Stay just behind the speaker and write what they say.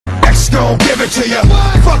gon' give it to ya.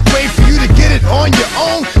 Fuck, wait for you to get it on your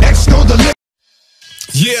own. X gon' deliver.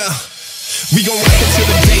 Yeah, we gon' rock it till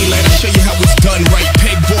the daylight. I'll show you how it's done right.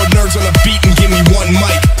 Pegboard nerds on the beat and give me one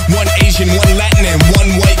mic. One Asian, one Latin, and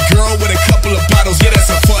one white girl with a couple of bottles. Yeah,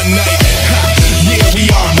 that's a fun night. Ha, yeah,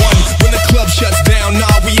 we are one. When the club shuts down,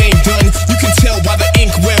 nah, we ain't done. You can tell by the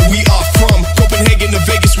ink where we are from. Copenhagen to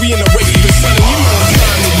Vegas, we in a race to the sun. And you know it's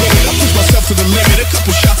time to win it. I push myself to the limit. A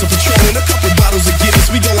couple shots of Patron and a couple bottles of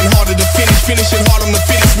Guinness. We going harder to finish, finishing hard on the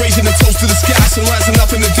finish. Raising the toast to the sky, sun rising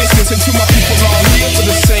up in the distance. And to my people all here for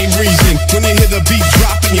the same reason. When you hear the beat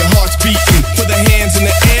dropping, your heart's beating. For the hands in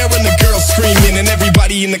the air and the girls screaming. And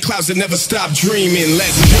everybody in the clouds that never stop dreaming.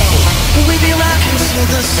 Let's go. We be rocking to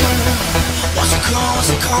the sun. Watch it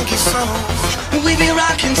come, get some. We be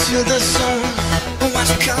rocking to the sun. Watch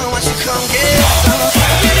it come, get some.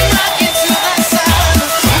 We be rocking to the sun.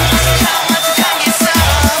 Watch it come, get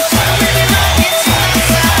some. We be rocking to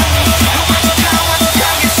the sun. Watch it come,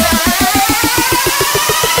 get some.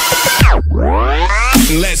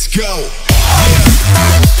 Let's go.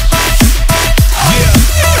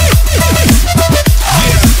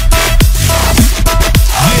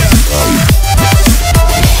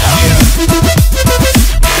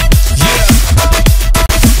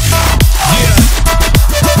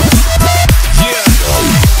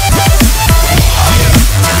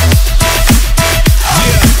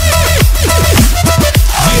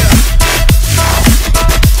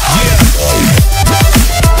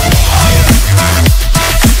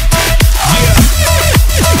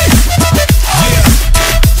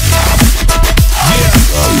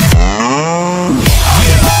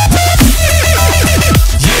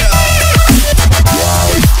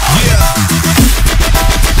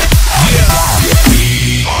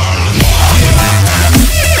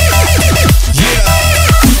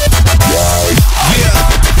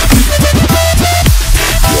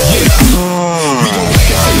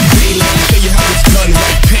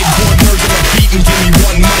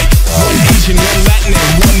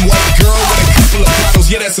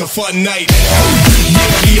 It's a fun night. Yeah,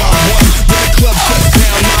 we are one. When the club shuts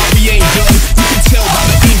down, nah, we ain't done. You can tell by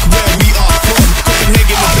the ink where we are from.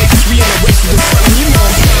 Copenhagen to Vegas, we in a race to the sun. And you know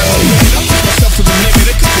I'm trying to win it. I push myself to the limit.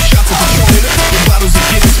 A couple shots of Patron and a couple bottles of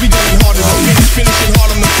Guinness. We going harder to finish, finishing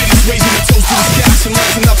hard on the finish. Raising the toast to the sky, sun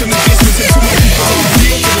rising up in the distance. And to my people all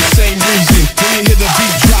here for the same reason. When you hear the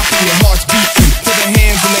beat dropping, your heart's beating. For the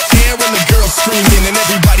hands in the air and the girls screaming. And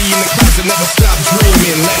everybody in the clouds that never stop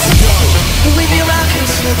dreaming. Let's go. We be rocking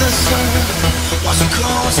to the sun. Watch it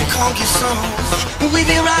come, get some. We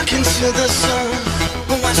be rocking to the sun.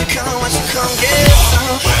 Watch it come, get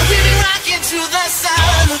some. We be rocking to the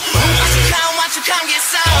sun. Watch it come, get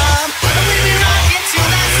some. We be rocking to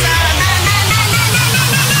the sun.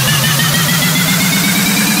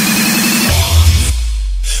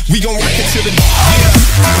 We gon' rock it to the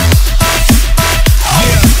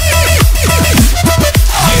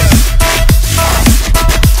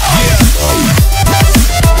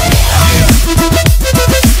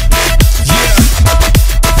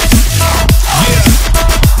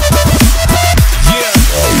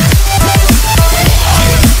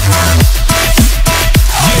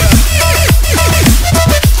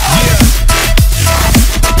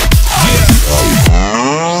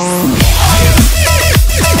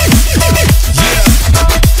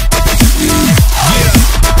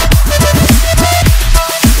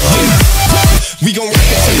We gon' rock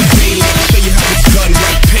it till the daylight. I'll show you how it's done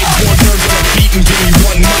right. Pegboard nerds on the beat and give me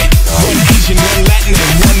one mic. One Asian, one Latin,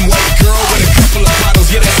 and one white girl with a couple of bottles.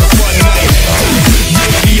 Yeah, that's a fun night.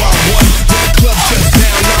 Yeah, we are one. When the club shuts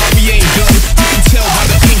down, nah, we ain't done. You can tell by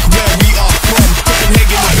the ink where we are from.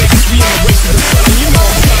 Copenhagen to Vegas, we in a race to the sun. And you know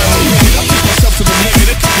I'm trying to win it. I push myself to the limit.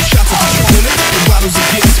 A couple shots of Patron and a couple bottles of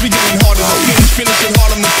Guinness. We going